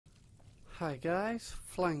Hi guys,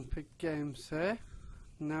 Flying Pig Games here.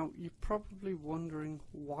 Now you're probably wondering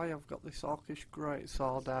why I've got this Orcish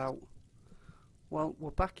greatsword out. Well, we're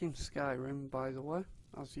back in Skyrim, by the way,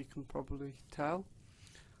 as you can probably tell.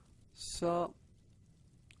 So,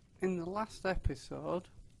 in the last episode,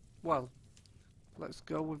 well, let's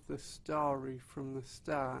go with the story from the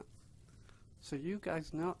start. So you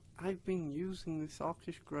guys know, I've been using this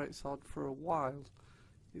Orcish greatsword for a while.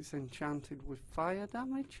 It's enchanted with fire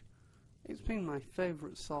damage. It's been my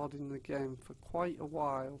favourite sword in the game for quite a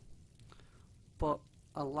while, but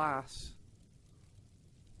alas,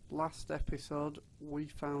 last episode we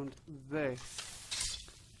found this.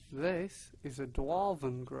 This is a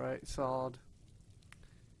dwarven greatsword.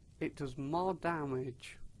 It does more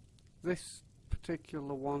damage. This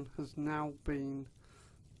particular one has now been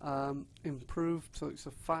improved, so it's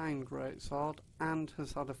a fine greatsword and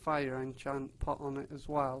has had a fire enchant put on it as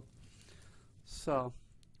well. So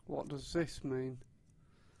what does this mean?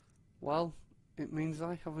 Well, it means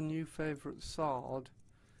I have a new favourite sword.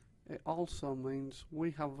 It also means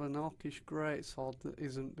we have an Orcish greatsword that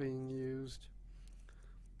isn't being used.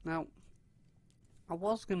 Now, I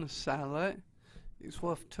was going to sell it. It's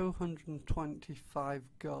worth 225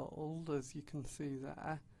 gold, as you can see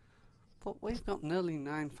there. But we've got nearly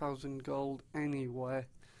 9,000 gold anyway,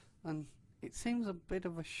 and it seems a bit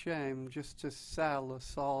of a shame just to sell a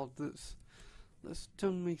sword that's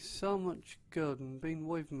done me so much good and been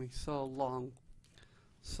with me so long.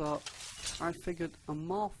 So I figured a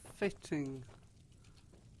more fitting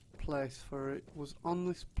place for it was on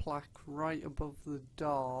this plaque right above the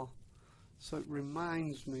door, so it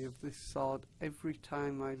reminds me of this sword every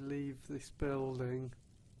time I leave this building.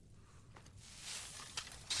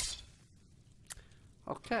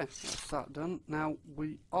 Okay, that's that done. Now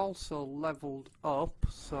we also leveled up,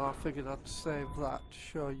 so I figured I'd save that to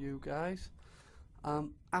show you guys.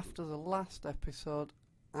 After the last episode,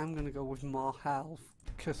 I'm going to go with more health,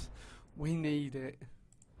 because we need it.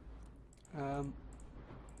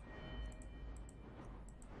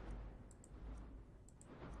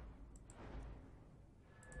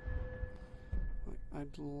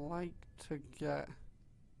 I'd like to get...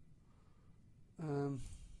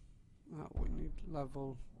 we need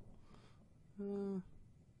level...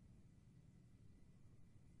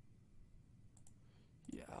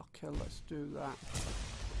 yeah, okay, let's do that.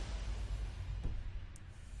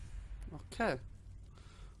 Okay,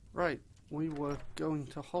 right, we were going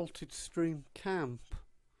to Halted Stream Camp.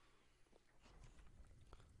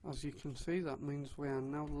 As you can see, that means we are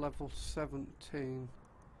now level 17,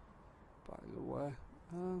 by the way.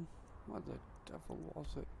 Where the devil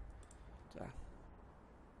was it? There.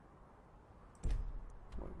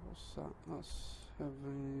 What was that? That's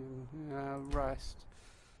heaven. Yeah, rest.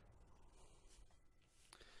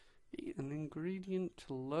 Eat an ingredient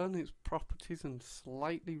to learn its properties and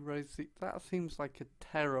slightly raise it. That seems like a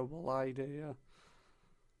terrible idea.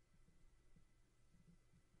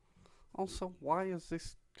 Also, why has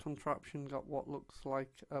this contraption got what looks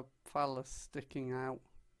like a phallus sticking out?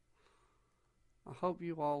 I hope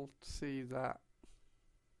you all see that.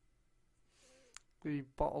 The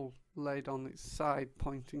bottle laid on its side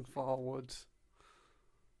pointing forwards.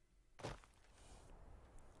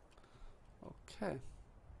 Okay.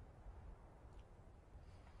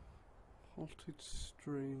 Halted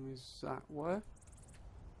Stream is that way.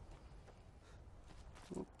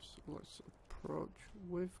 Oops, let's approach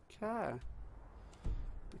with care,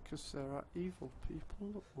 because there are evil people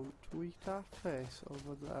that want to eat our face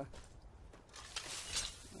over there.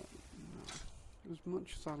 No. As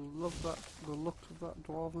much as I love the look of that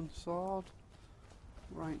dwarven sword,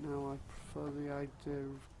 right now I prefer the idea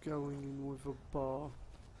of going in with a bow.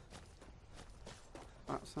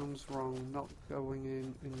 That sounds wrong, not going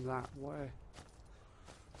in that way.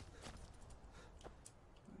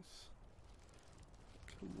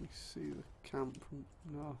 Can we see the camp from...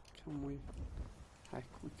 no, can we? Heck,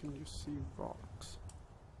 we can just see rocks.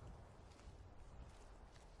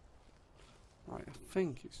 Right, I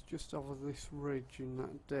think it's just over this ridge in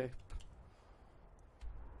that dip.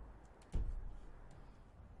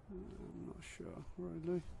 I'm not sure,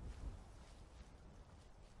 really.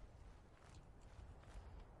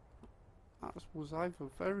 That was either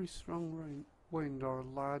very strong wind or a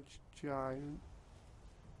large giant,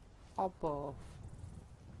 or both.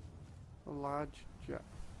 A large giant.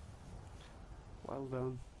 Well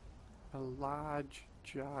done. A large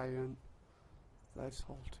giant. There's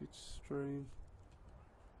Halted Stream.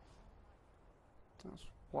 That's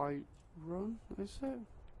White Run, is it?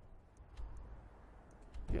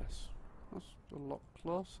 Yes. That's a lot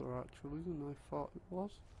closer actually than I thought it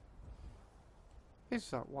was. Is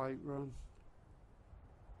that White Run?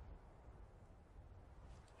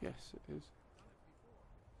 Yes, it is.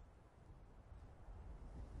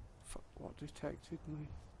 Fuck, what detected me?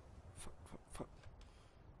 Fuck, fuck, fuck.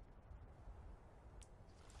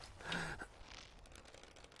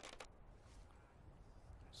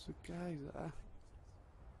 There's a guy there.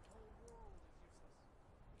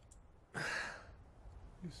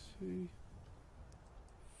 You see?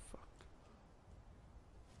 Fuck.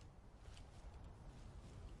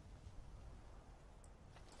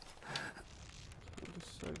 Can't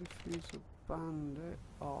decide if he's a bandit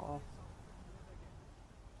or...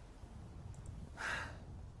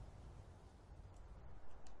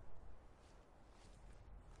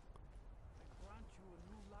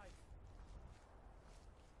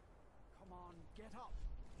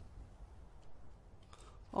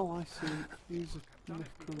 Oh, I see. He's a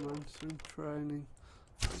necromancer in training.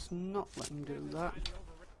 Let's not let him do that.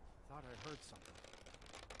 Thought I heard something.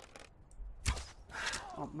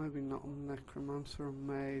 Oh, maybe not a necromancer, a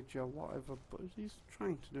mage or whatever, but he's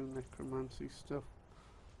trying to do necromancy stuff.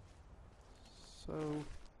 So,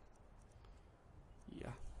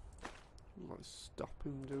 yeah. Let's stop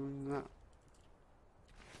him doing that.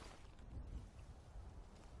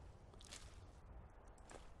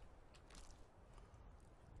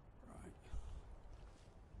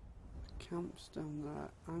 Camp's down there.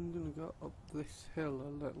 I'm gonna go up this hill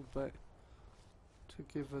a little bit to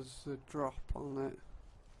give us a drop on it.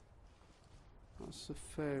 That's the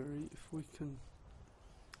theory. If we can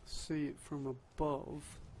see it from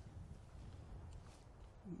above,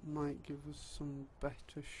 it might give us some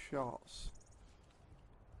better shots.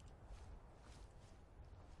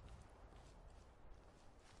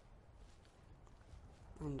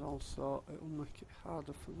 And also it'll make it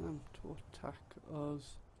harder for them to attack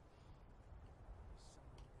us.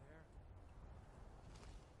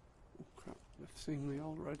 They've seen me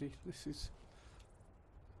already. This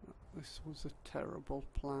was a terrible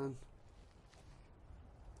plan.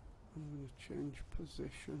 I'm going to change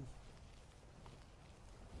position.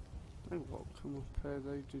 They won't come up here.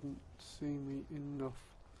 They didn't see me enough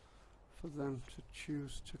for them to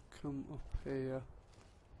choose to come up here.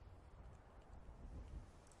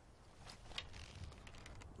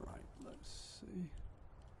 Right, let's see.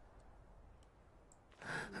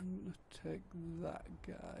 I'm going to take that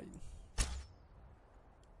guy.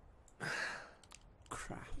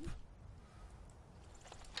 Crap.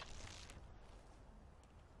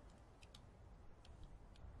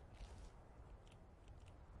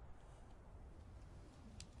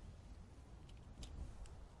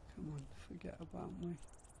 Come on, forget about me.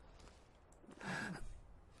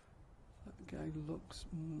 That guy looks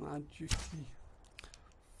magic-y.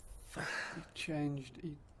 Fuck, he changed.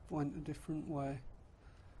 He went a different way.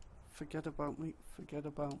 Forget about me. Forget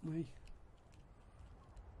about me.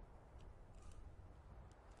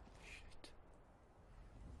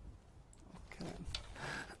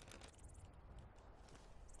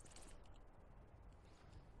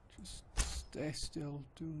 Just stay still,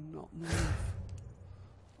 do not move.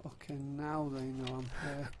 Okay, now they know I'm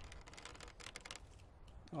here.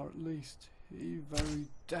 Or at least he very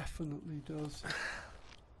definitely does.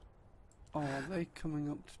 Oh, are they coming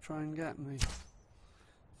up to try and get me?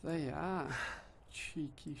 They are.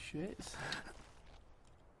 Cheeky shits.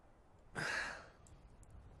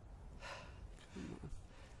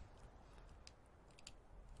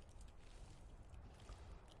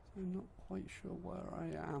 They're not quite sure where I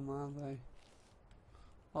am, are they?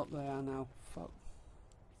 Oh, they are now. Fuck.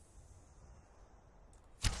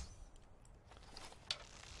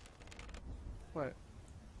 Wait.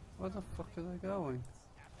 Where the fuck are they going?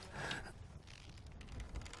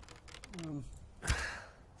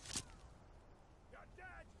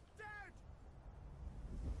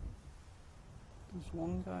 There's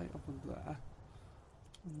one guy over there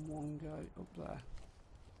and one guy up there.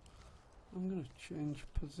 I'm gonna change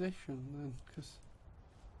position then, because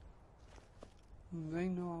they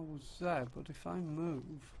know I was there, but if I move,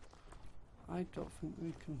 I don't think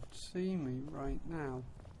they can see me right now.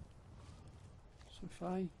 So if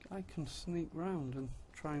I can sneak round and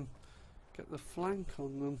try and get the flank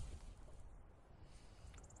on them.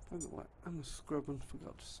 By the way, I'm a scrub and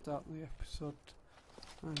forgot to start the episode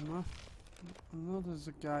timer. I know there's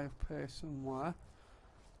a guy up here somewhere.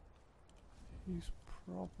 He's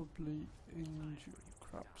probably injured.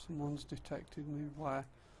 Crap, someone's detected me. Where?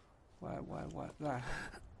 There.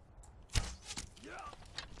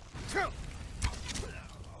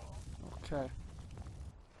 Okay.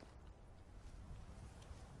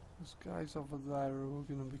 There's guys over there who are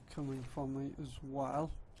going to be coming for me as well.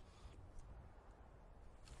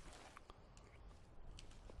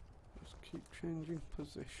 Just keep changing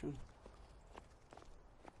position.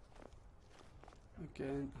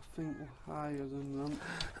 Again, I think we're higher than them.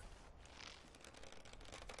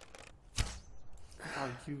 Oh,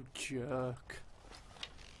 you jerk.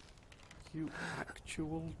 You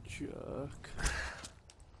actual jerk.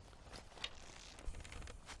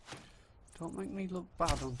 Don't make me look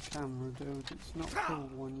bad on camera, dude. It's not cool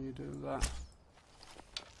when you do that.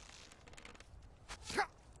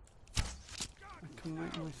 I can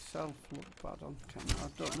make myself look bad on camera. I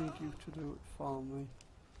don't need you to do it for me.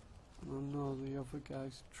 And I know the other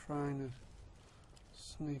guy's trying to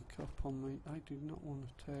sneak up on me. I do not want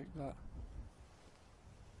to take that.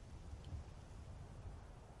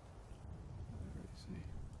 Where is he?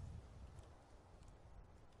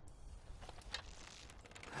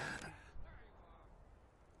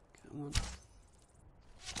 Come on.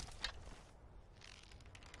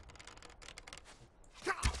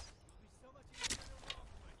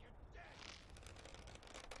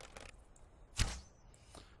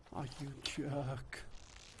 Oh, you jerk.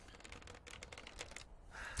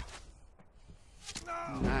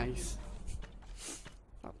 No. Nice.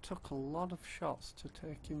 That took a lot of shots to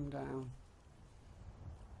take him down.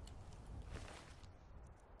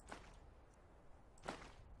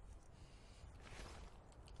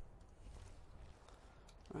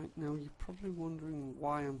 Right, now you're probably wondering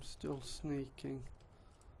why I'm still sneaking.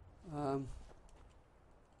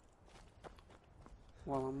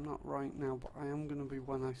 Well, I'm not right now, but I am going to be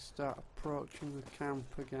when I start approaching the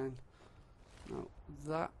camp again. Now,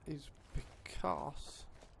 that is because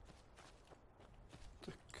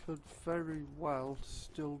there could very well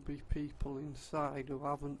still be people inside who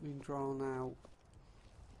haven't been drawn out.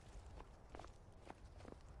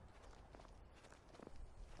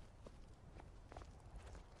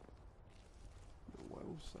 Now, where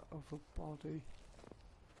was that other body?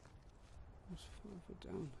 It was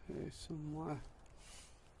further down here somewhere.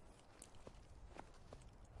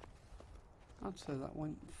 I'd say that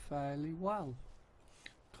went fairly well,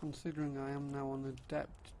 considering I am now on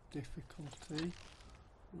adept difficulty.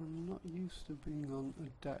 I'm not used to being on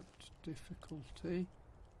adept difficulty.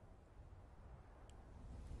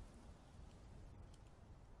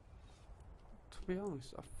 To be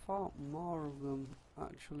honest, I thought more of them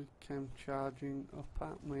actually came charging up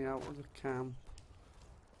at me out of the camp,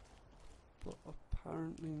 but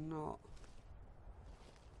apparently not.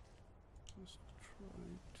 Let's try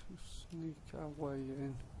to sneak our way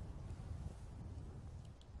in.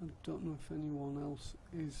 I don't know if anyone else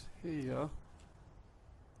is here.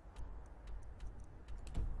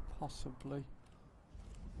 Possibly.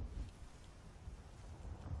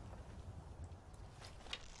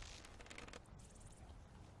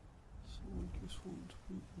 So we just want to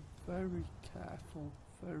be very careful,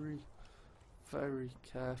 very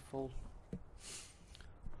careful.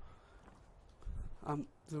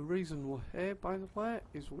 The reason we're here, by the way,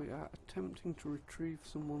 is we are attempting to retrieve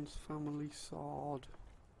someone's family sword.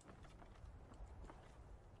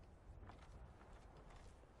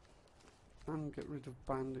 And get rid of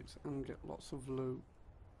bandits and get lots of loot.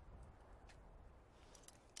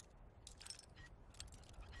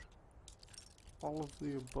 All of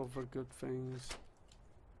the above are good things.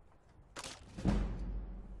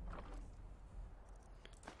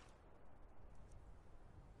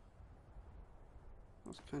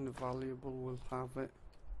 That's kind of valuable, we'll have it.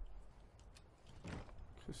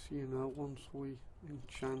 Because, you know, once we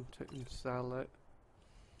enchant it and sell it,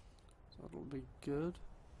 that'll be good.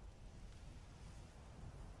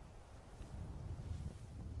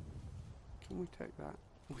 Can we take that?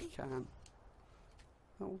 We can.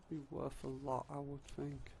 That would be worth a lot, I would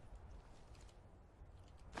think.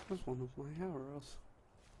 There's one of my arrows.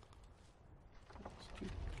 Let's do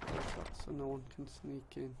that so no one can sneak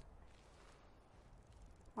in.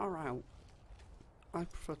 Alright. I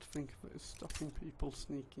prefer to think of it as stopping people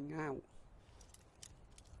sneaking out.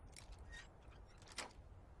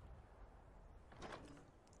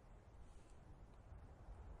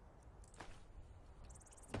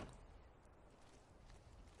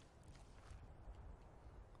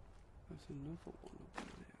 There's another one of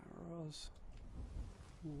my arrows.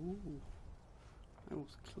 Ooh. That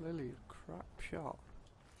was clearly a crap shot.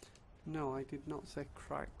 No, I did not say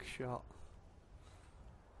crack shot.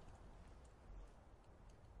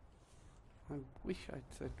 I wish I'd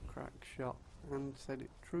said crack shot and said it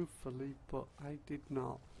truthfully, but I did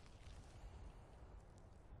not.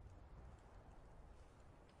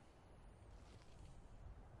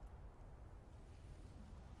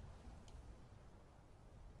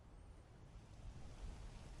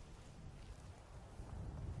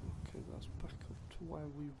 Okay, that's back up to where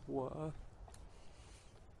we were.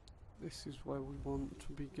 This is where we want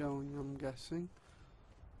to be going, I'm guessing.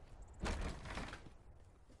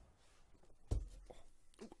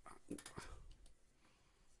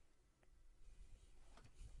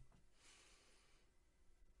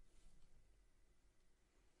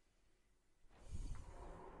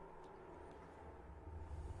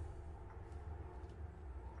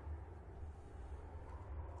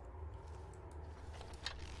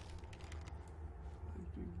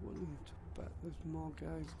 there's more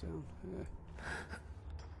guys down here.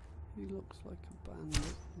 He looks like a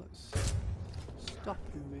bandit. Let's stop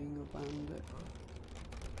him being a bandit.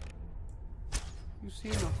 You see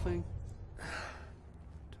nothing.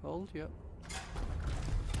 Told you.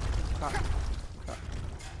 Crap, crap,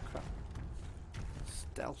 crap.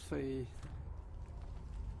 Stealthy.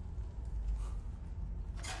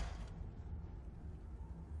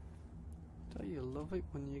 Don't you love it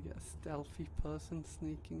when you get a stealthy person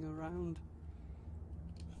sneaking around?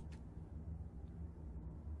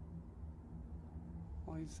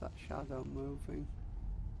 Why is that shadow moving?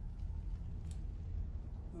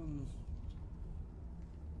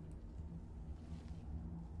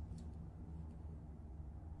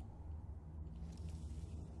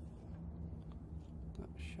 That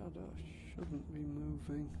shadow shouldn't be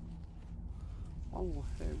moving. Oh,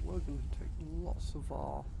 hey, we're gonna take lots of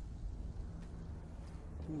ore.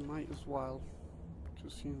 We might as well,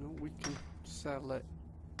 because you know we can sell it.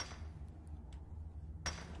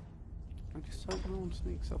 I just hope no one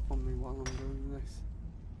sneaks up on me while I'm doing this.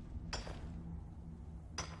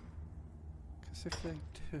 Because if they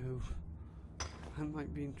do, I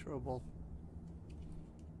might be in trouble.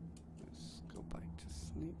 Let's go back to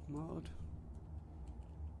sneak mode.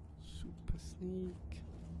 Super sneak.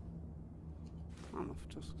 Man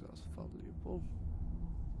of Tusk, that's valuable.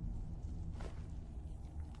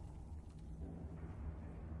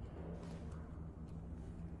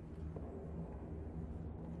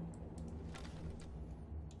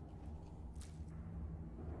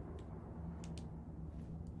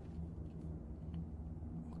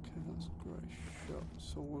 Great shot,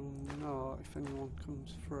 so we'll know if anyone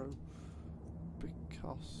comes through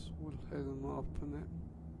because we'll hear them open it.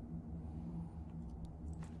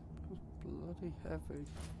 It was bloody heavy.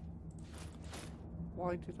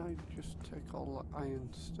 Why did I just take all the iron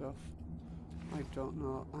stuff? I don't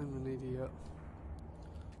know, I'm an idiot.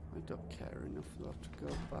 I don't care enough though to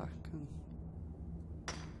go back and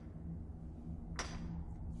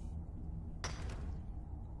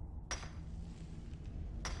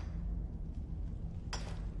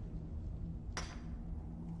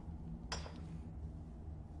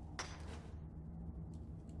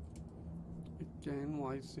again,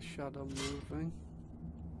 why is the shadow moving?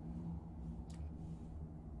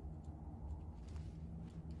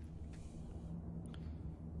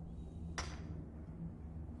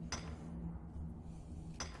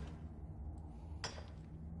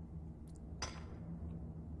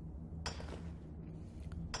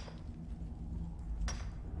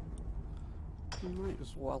 We might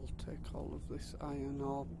as well take all of this iron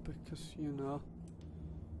ore because, you know,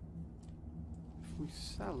 if we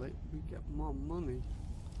sell it, we get more money.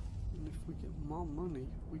 And if we get more money,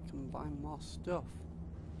 we can buy more stuff.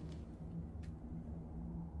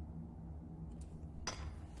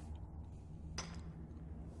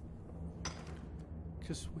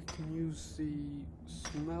 Because we can use the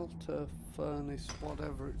smelter furnace,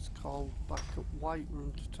 whatever it's called, back at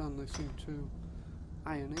Whiterun to turn this into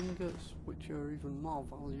iron ingots, which are even more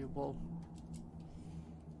valuable,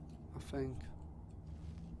 I think.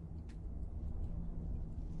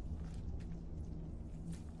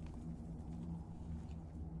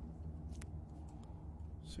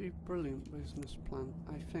 See, brilliant business plan,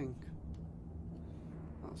 I think.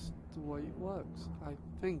 That's the way it works. I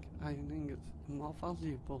think iron ingots are more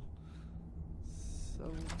valuable. So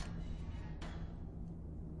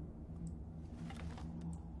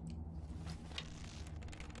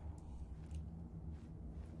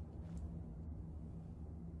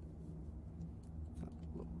that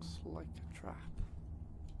looks like a trap.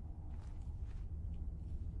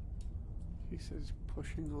 He says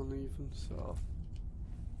pushing on even so.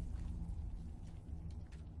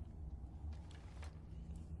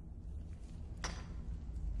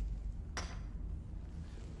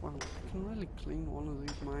 Well, you can really clean one of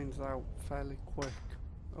these mines out fairly quick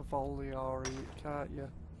of all the ore in it, can't you?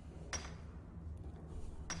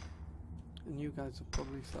 And you guys are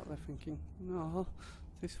probably sat there thinking, no,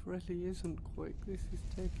 this really isn't quick, this is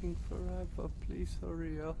taking forever, please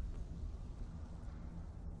hurry up.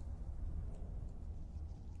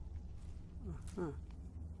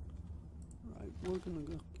 Right, we're gonna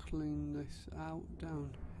go clean this out down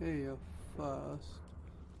here first.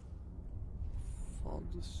 For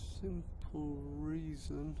the simple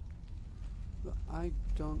reason that I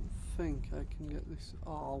don't think I can get this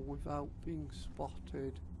ore without being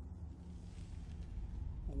spotted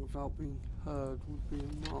or without being heard would be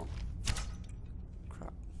a knock.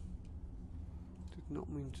 Crap. Did not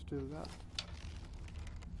mean to do that.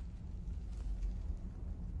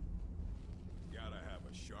 Gotta have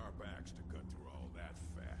a sharp axe to cut through all that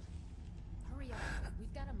fat. Hurry up.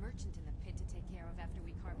 We've got a merchant in the pit to take care of after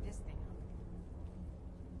we carve this thing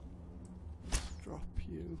up. Drop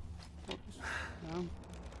you. Whoops. Down.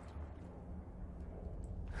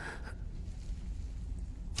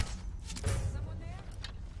 Someone there?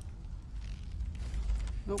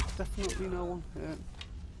 Nope, definitely no one here.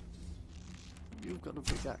 You've got a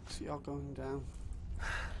big axe, you're going down.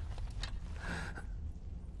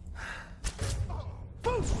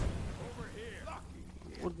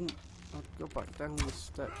 I'd go back down the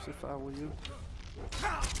steps if I were you.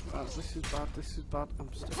 This is bad, this is bad.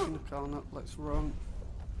 I'm stuck in the corner, let's run.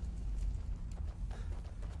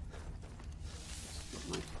 Let's get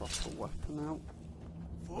my proper weapon out.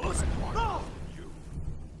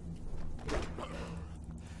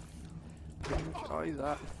 Enjoy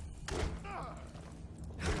that.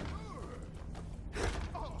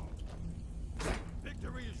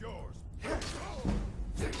 Victory is yours.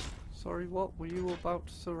 Sorry, what? Were you about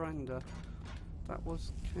to surrender? That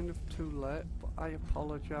was kind of too late, but I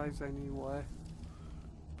apologise anyway.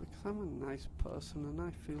 Because I'm a nice person and I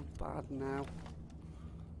feel bad now.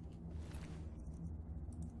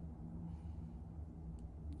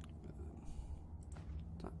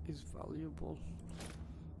 That is valuable.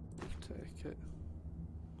 We'll take it.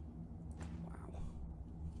 Wow.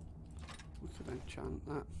 We could enchant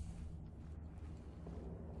that.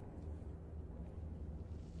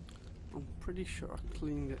 I'm pretty sure I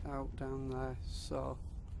cleaned it out down there, so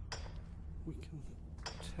we can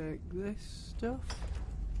take this stuff.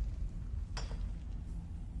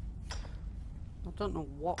 I don't know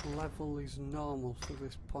what level is normal for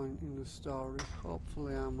this point in the story.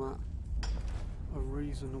 Hopefully I'm at a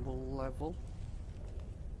reasonable level.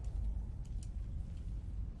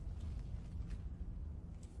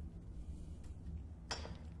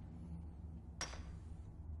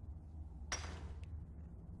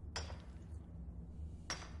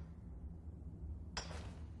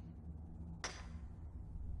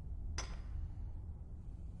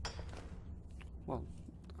 Well,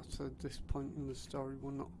 at this point in the story,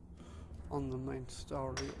 we're not on the main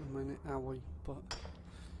story at the minute, are we? But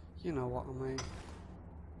you know what I mean.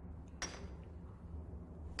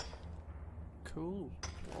 Cool.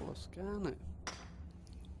 Well, scan it.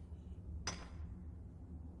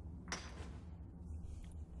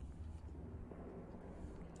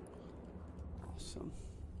 Awesome.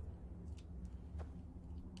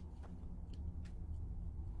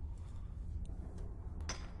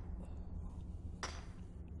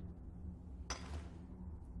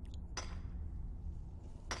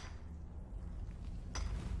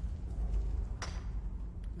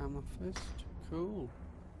 Amethyst, cool.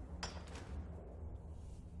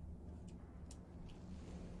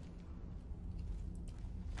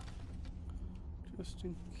 Just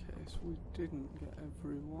in case we didn't get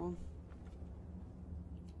everyone.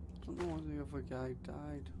 Don't know where the other guy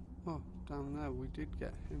died. Oh, down there we did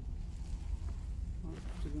get him.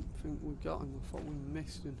 I didn't think we got him. I thought we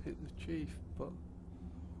missed and hit the chief, but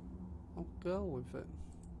I'll go with it.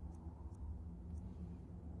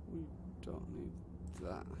 We don't need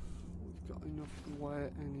that. We've got enough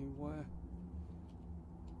weight anyway.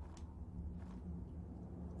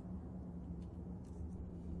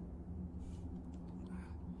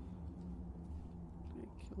 They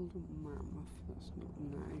killed a mammoth. That's not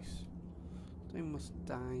nice. They must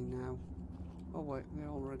die now. Oh wait, they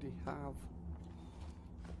already have.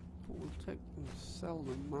 But we'll take and sell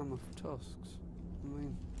them mammoth tusks. I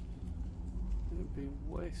mean, it'd be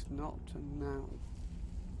a waste not to now.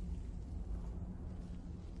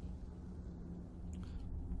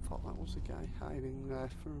 Thought that was a guy hiding there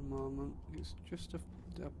for a moment. It's just a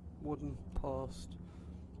wooden post.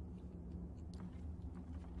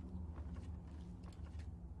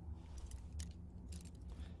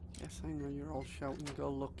 Yes, I know you're all shouting, go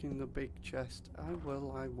look in the big chest. I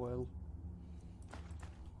will, I will.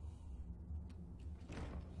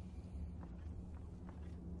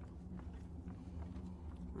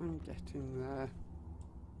 I'm getting there.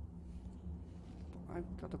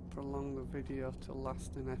 I've got to prolong the video to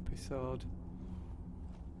last an episode.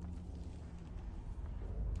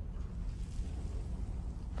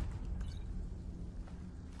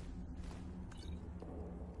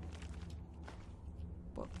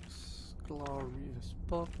 Books, glorious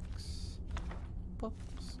books.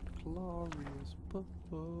 Books, glorious books.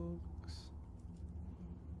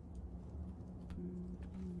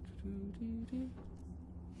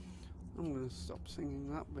 I'm going to stop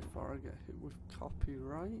singing that before I get hit with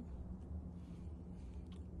copyright.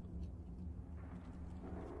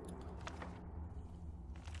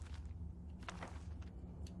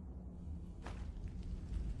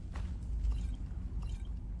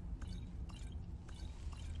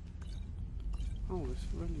 Oh, this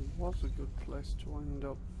really was a good place to end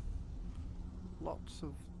up. Lots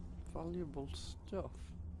of valuable stuff.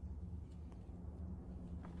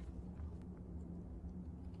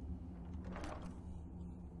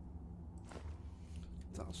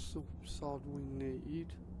 That's the sword we need.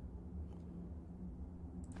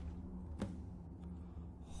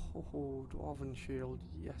 Oh, dwarven shield,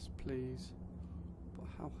 yes please. But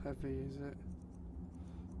how heavy is it?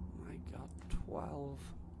 My god, 12.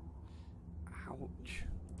 Ouch.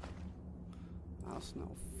 That's no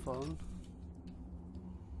fun.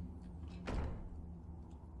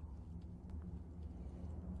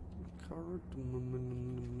 Or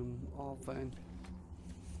then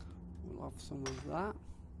we'll have some of that.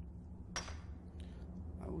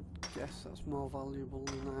 I would guess that's more valuable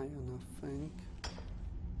than iron, I think.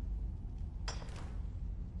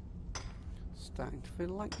 Starting to feel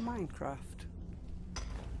like Minecraft.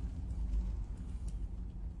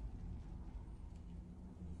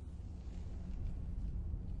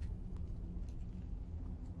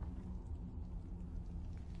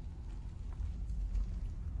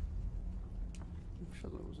 I'm sure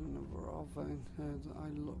there was another oven here that I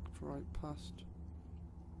looked right past.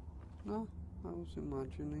 No, I was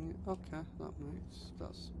imagining it. Okay,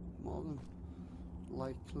 that's more than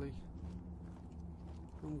likely.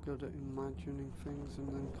 I'm good at imagining things and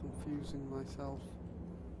then confusing myself.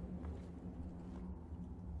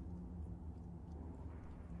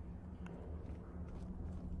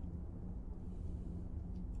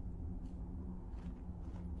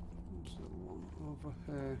 What's the one over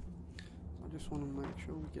here? I just want to make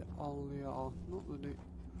sure we get all the ore. Not that it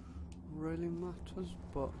really matters,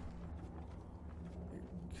 but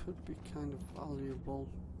it could be kind of valuable.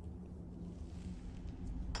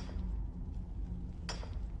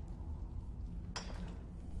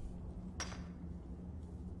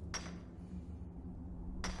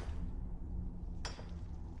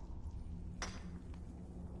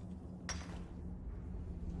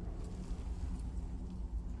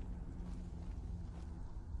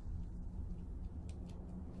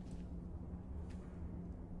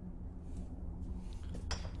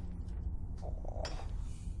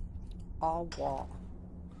 Or what?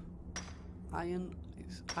 Iron?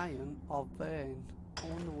 It's iron or vein? I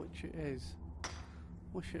wonder which it is.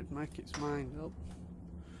 Wish it'd make its mind up.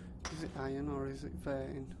 Is it iron or is it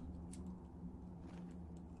vein?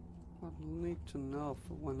 I'll need to know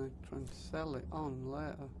for when I try and sell it on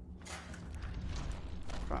later.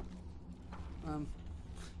 Crap.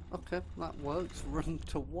 Okay, that works. Run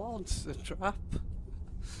towards the trap.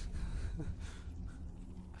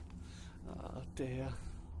 Oh dear.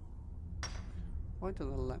 Why do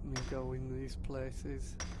they let me go in these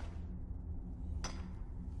places?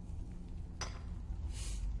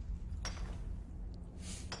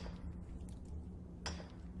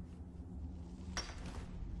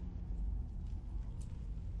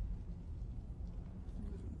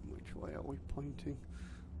 Which way are we pointing?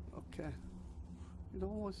 Okay. It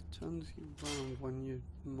always turns you round when you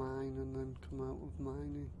mine and then come out of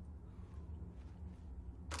mining.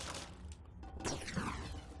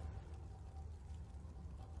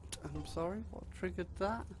 I'm sorry, what triggered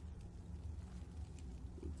that?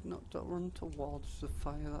 Not to run towards the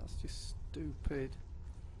fire, that's just stupid.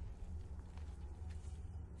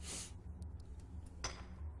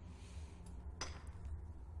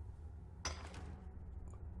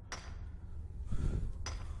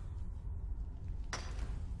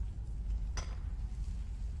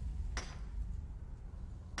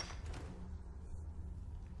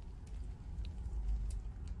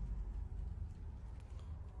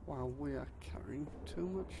 Wow, we are carrying too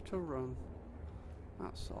much to run.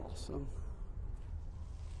 That's awesome.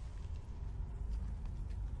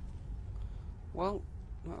 Well,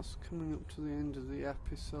 that's coming up to the end of the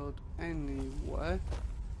episode anyway.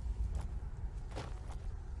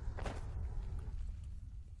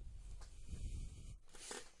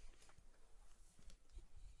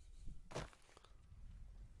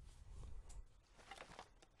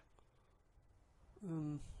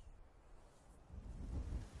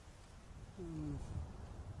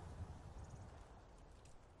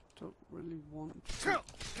 Don't really want to.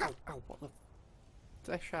 Ow, what the?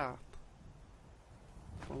 They're sharp.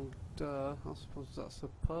 Well, duh. I suppose that's the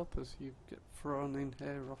purpose. You get thrown in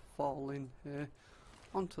here or fall in here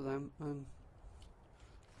onto them and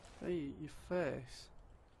they eat your face.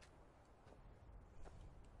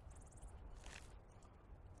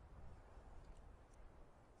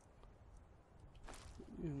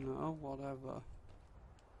 You know, whatever.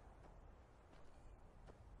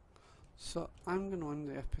 So I'm going to end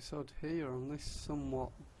the episode here on this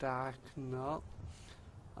somewhat dark note.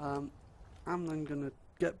 I'm then going to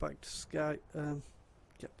get back to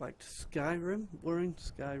Skyrim. We're in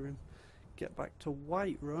Skyrim. Get back to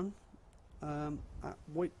Whiterun. At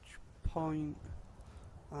which point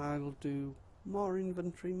I'll do more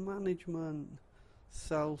inventory management,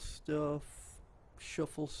 sell stuff,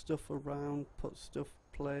 shuffle stuff around, put stuff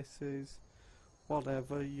places,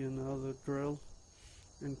 whatever, you know the drill,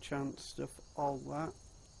 enchant stuff, all that.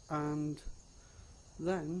 And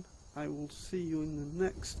then I will see you in the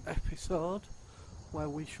next episode, where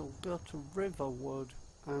we shall go to Riverwood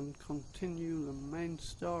and continue the main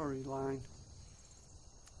storyline.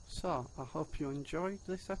 So, I hope you enjoyed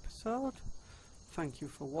this episode. Thank you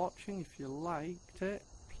for watching. If you liked it,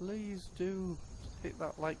 please do hit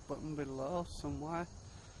that like button below somewhere.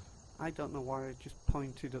 I don't know why I just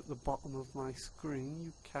pointed at the bottom of my screen.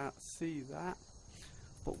 You can't see that.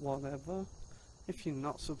 But whatever. If you're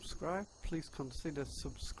not subscribed, please consider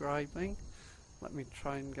subscribing. Let me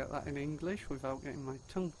try and get that in English without getting my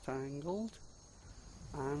tongue tangled.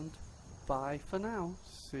 And bye for now.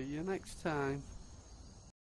 See you next time.